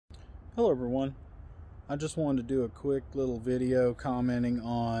Hello everyone. I just wanted to do a quick little video commenting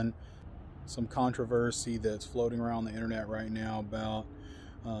on some controversy that's floating around the internet right now about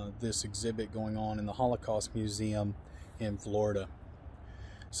this exhibit going on in the Holocaust Museum in Florida.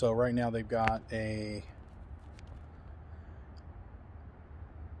 So right now they've got an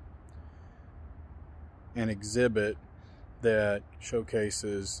exhibit that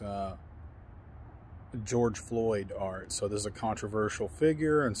showcases George Floyd art. So this is a controversial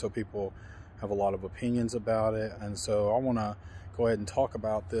figure, and so people have a lot of opinions about it, and so I want to go ahead and talk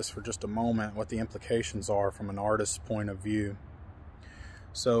about this for just a moment, what the implications are from an artist's point of view.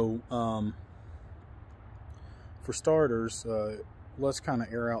 So for starters, let's kind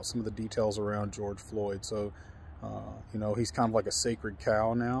of air out some of the details around George Floyd. So you know, he's kind of like a sacred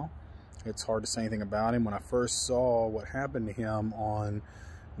cow now. It's hard to say anything about him. When I first saw what happened to him on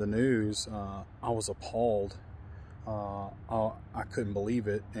the news, I was appalled. I couldn't believe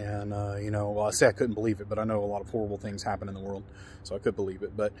it, and you know, well, I say I couldn't believe it, but I know a lot of horrible things happen in the world, so I could believe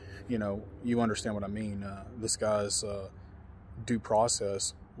it. But you know, you understand what I mean. This guy's due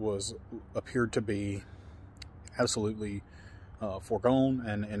process appeared to be absolutely foregone,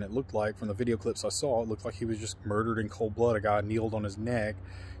 and it looked like, from the video clips I saw, it looked like he was just murdered in cold blood. A guy kneeled on his neck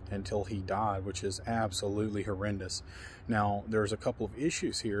until he died, which is absolutely horrendous. Now, there's a couple of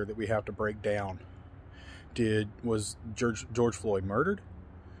issues here that we have to break down. Was George Floyd murdered?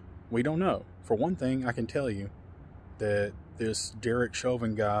 We don't know. For one thing, I can tell you that this Derek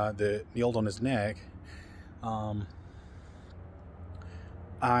Chauvin guy that kneeled on his neck, I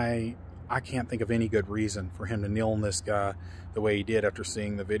can't think of any good reason for him to kneel on this guy the way he did after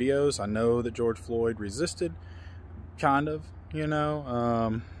seeing the videos. I know that George Floyd resisted, kind of, you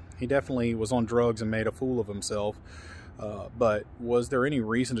know. He definitely was on drugs and made a fool of himself. But was there any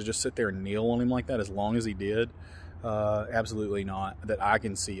reason to just sit there and kneel on him like that as long as he did? Absolutely not, that I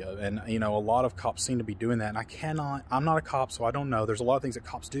can see of. And, you know, a lot of cops seem to be doing that. And I'm not a cop, so I don't know. There's a lot of things that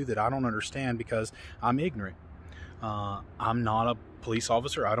cops do that I don't understand because I'm ignorant. I'm not a police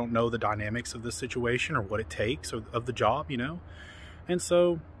officer. I don't know the dynamics of the situation or what it takes of the job, you know. And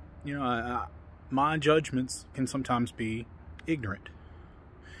so, you know, my judgments can sometimes be ignorant.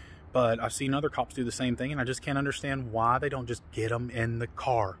 But I've seen other cops do the same thing, and I just can't understand why they don't just get them in the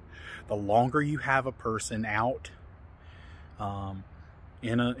car. The longer you have a person out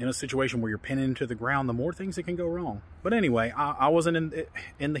in a situation where you're pinning into the ground, the more things that can go wrong. But anyway, I wasn't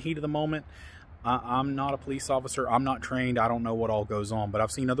in the heat of the moment. I'm not a police officer. I'm not trained. I don't know what all goes on. But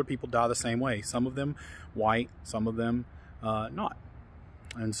I've seen other people die the same way. Some of them white, some of them not.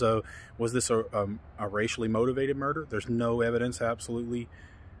 And so, was this a racially motivated murder? There's no evidence, absolutely,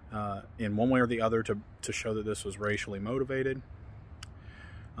 in one way or the other to show that this was racially motivated.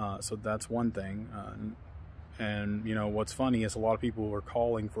 So that's one thing. And you know, what's funny is a lot of people are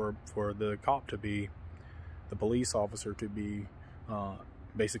calling for the cop to be, the police officer to be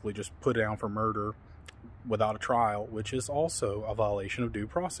basically just put down for murder without a trial, which is also a violation of due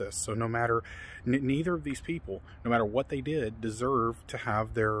process. So no matter, neither of these people, no matter what they did, deserve to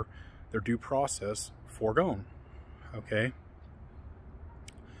have their due process foregone. Okay?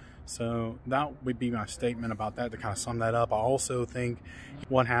 So that would be my statement about that, to kind of sum that up. I also think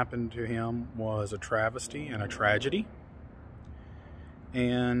what happened to him was a travesty and a tragedy.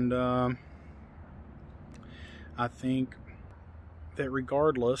 And I think that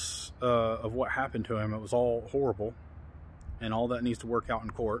regardless of what happened to him, it was all horrible, and all that needs to work out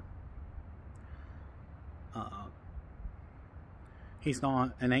in court. He's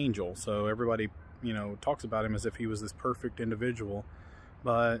not an angel, so everybody, you know, talks about him as if he was this perfect individual.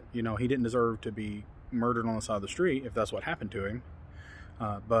 But, you know, he didn't deserve to be murdered on the side of the street if that's what happened to him.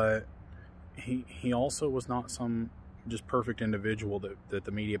 But he also was not some just perfect individual that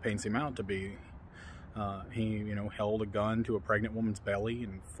the media paints him out to be. He, you know, held a gun to a pregnant woman's belly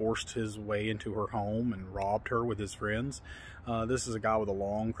and forced his way into her home and robbed her with his friends. This is a guy with a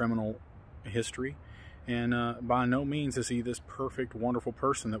long criminal history. And by no means is he this perfect, wonderful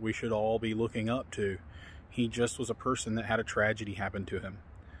person that we should all be looking up to. He just was a person that had a tragedy happen to him.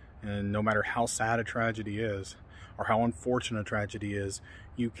 And no matter how sad a tragedy is, or how unfortunate a tragedy is,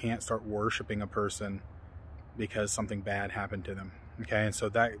 you can't start worshiping a person because something bad happened to them. Okay, and so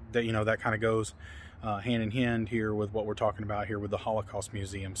that you know, that kind of goes hand in hand here with what we're talking about here with the Holocaust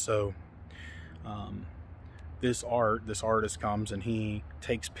Museum. So this artist comes and he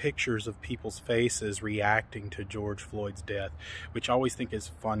takes pictures of people's faces reacting to George Floyd's death, which I always think is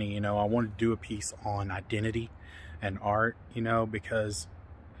funny. You know, I wanted to do a piece on identity and art, you know, because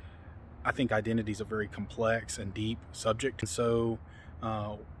I think identity is a very complex and deep subject. And so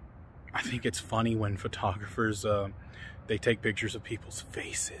I think it's funny when photographers, they take pictures of people's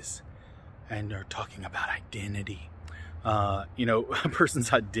faces and they're talking about identity. You know, a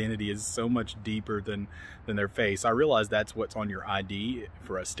person's identity is so much deeper than their face. I realize that's what's on your ID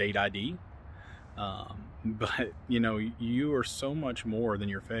for a state ID. But, you know, you are so much more than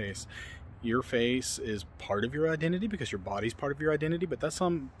your face. Your face is part of your identity because your body's part of your identity, but that's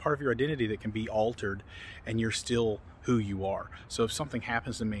some part of your identity that can be altered and you're still who you are. So if something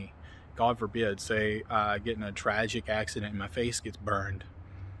happens to me, God forbid, say I get in a tragic accident and my face gets burned,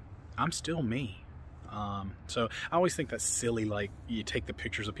 I'm still me. So I always think that's silly, like you take the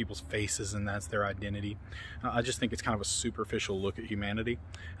pictures of people's faces and that's their identity. I just think it's kind of a superficial look at humanity.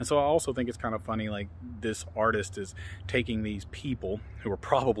 And so I also think it's kind of funny, like this artist is taking these people who are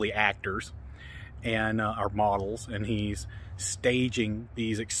probably actors and are models, and he's staging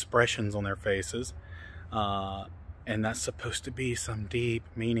these expressions on their faces. And that's supposed to be some deep,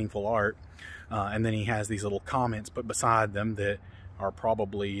 meaningful art. And then he has these little comments but beside them that are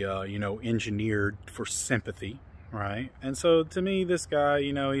probably, you know, engineered for sympathy, right? And so to me, this guy,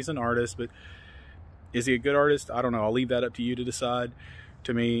 you know, he's an artist, but is he a good artist? I don't know. I'll leave that up to you to decide.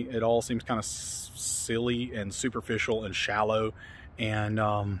 To me, it all seems kind of silly and superficial and shallow. And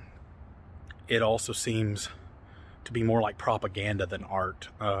it also seems to be more like propaganda than art,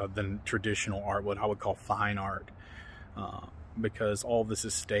 than traditional art, what I would call fine art. Because all this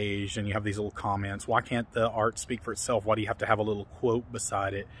is staged and you have these little comments. Why can't the art speak for itself? Why do you have to have a little quote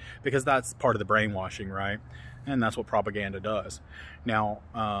beside it? Because that's part of the brainwashing, right? And that's what propaganda does. Now,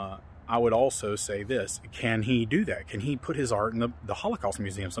 I would also say this. Can he do that? Can he put his art in the Holocaust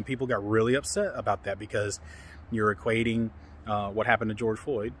Museum? Some people got really upset about that because you're equating what happened to George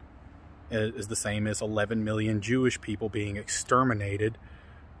Floyd is the same as 11 million Jewish people being exterminated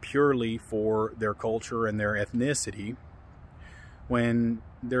purely for their culture and their ethnicity, when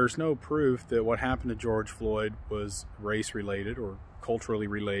there's no proof that what happened to George Floyd was race-related or culturally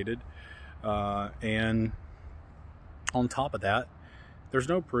related. And on top of that, there's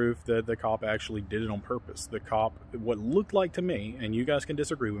no proof that the cop actually did it on purpose. The cop, what looked like to me, and you guys can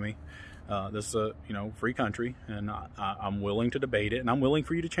disagree with me, this is a, you know, free country, and I'm willing to debate it, and I'm willing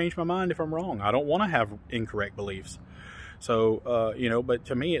for you to change my mind if I'm wrong. I don't want to have incorrect beliefs. So, you know, but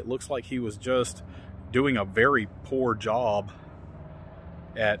to me, it looks like he was just doing a very poor job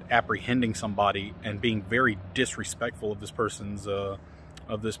at apprehending somebody and being very disrespectful of this person's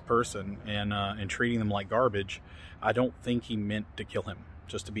and treating them like garbage. I don't think he meant to kill him,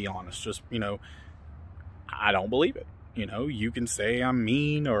 just to be honest. Just, you know, I don't believe it. You know, you can say I'm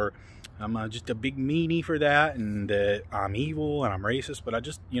mean or I'm just a big meanie for that, and that I'm evil and I'm racist, but I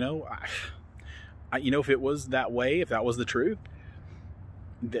just, you know, you know, if it was that way, if that was the truth,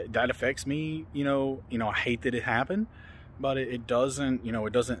 that affects me. You know, I hate that it happened. But it doesn't, you know,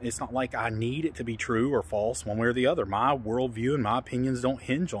 it's not like I need it to be true or false one way or the other. My worldview and my opinions don't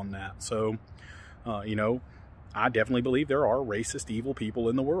hinge on that. So, you know, I definitely believe there are racist, evil people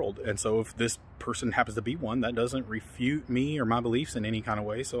in the world. And so if this person happens to be one, that doesn't refute me or my beliefs in any kind of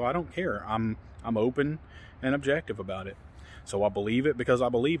way. So I don't care. I'm open and objective about it. So I believe it because I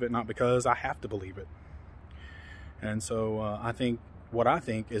believe it, not because I have to believe it. And so what I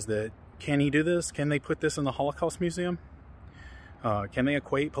think is that, can he do this? Can they put this in the Holocaust Museum? Can they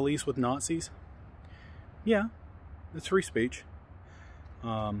equate police with Nazis? Yeah, it's free speech.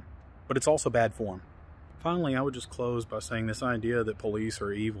 But it's also bad form. Finally, I would just close by saying this idea that police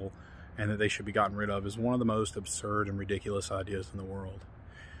are evil and that they should be gotten rid of is one of the most absurd and ridiculous ideas in the world.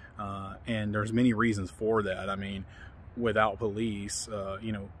 And there's many reasons for that. I mean, without police,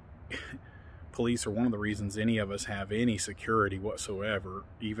 you know, police are one of the reasons any of us have any security whatsoever,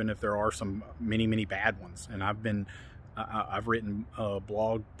 even if there are some many bad ones. And I've written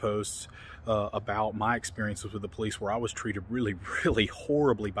blog posts about my experiences with the police where I was treated really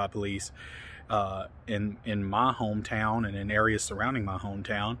horribly by police in my hometown and in areas surrounding my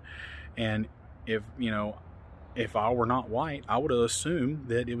hometown. And if I were not white, I would have assumed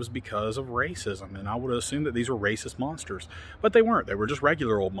that it was because of racism, and I would have assumed that these were racist monsters, but they weren't. They were just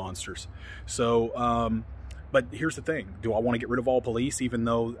regular old monsters. So but here's the thing, do I want to get rid of all police even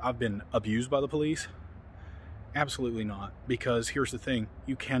though I've been abused by the police? Absolutely not. Because here's the thing,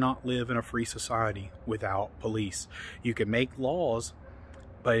 you cannot live in a free society without police. You can make laws,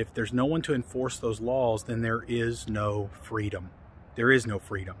 but if there's no one to enforce those laws, then there is no freedom. There is no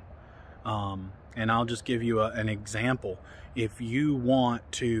freedom. And I'll just give you an example. If you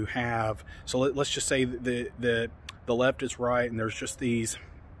want to have, so let's just say the left is right and there's just these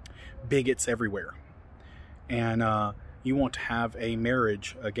bigots everywhere. And you want to have a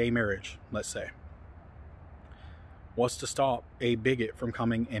marriage, a gay marriage, let's say. What's to stop a bigot from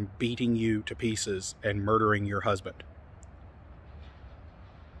coming and beating you to pieces and murdering your husband?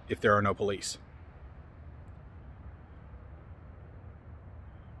 if there are no police?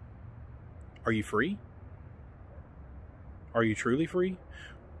 Are you free? Are you truly free?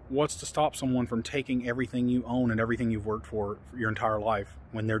 What's to stop someone from taking everything you own and everything you've worked for your entire life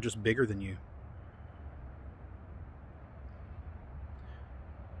when they're just bigger than you?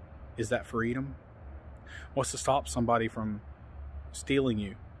 Is that freedom? What's to stop somebody from stealing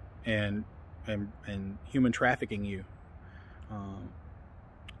you and human trafficking you,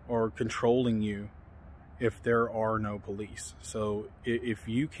 or controlling you if there are no police? So if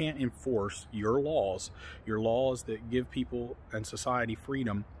you can't enforce your laws that give people and society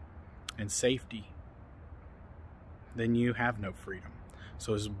freedom and safety, then you have no freedom.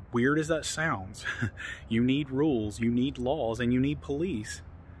 So as weird as that sounds, you need rules, you need laws, and you need police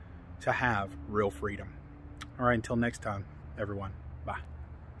to have real freedom. All right, until next time, everyone, bye.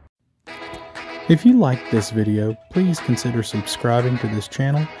 If you liked this video, please consider subscribing to this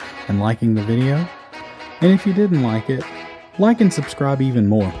channel and liking the video. And if you didn't like it, like and subscribe even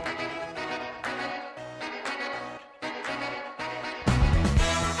more.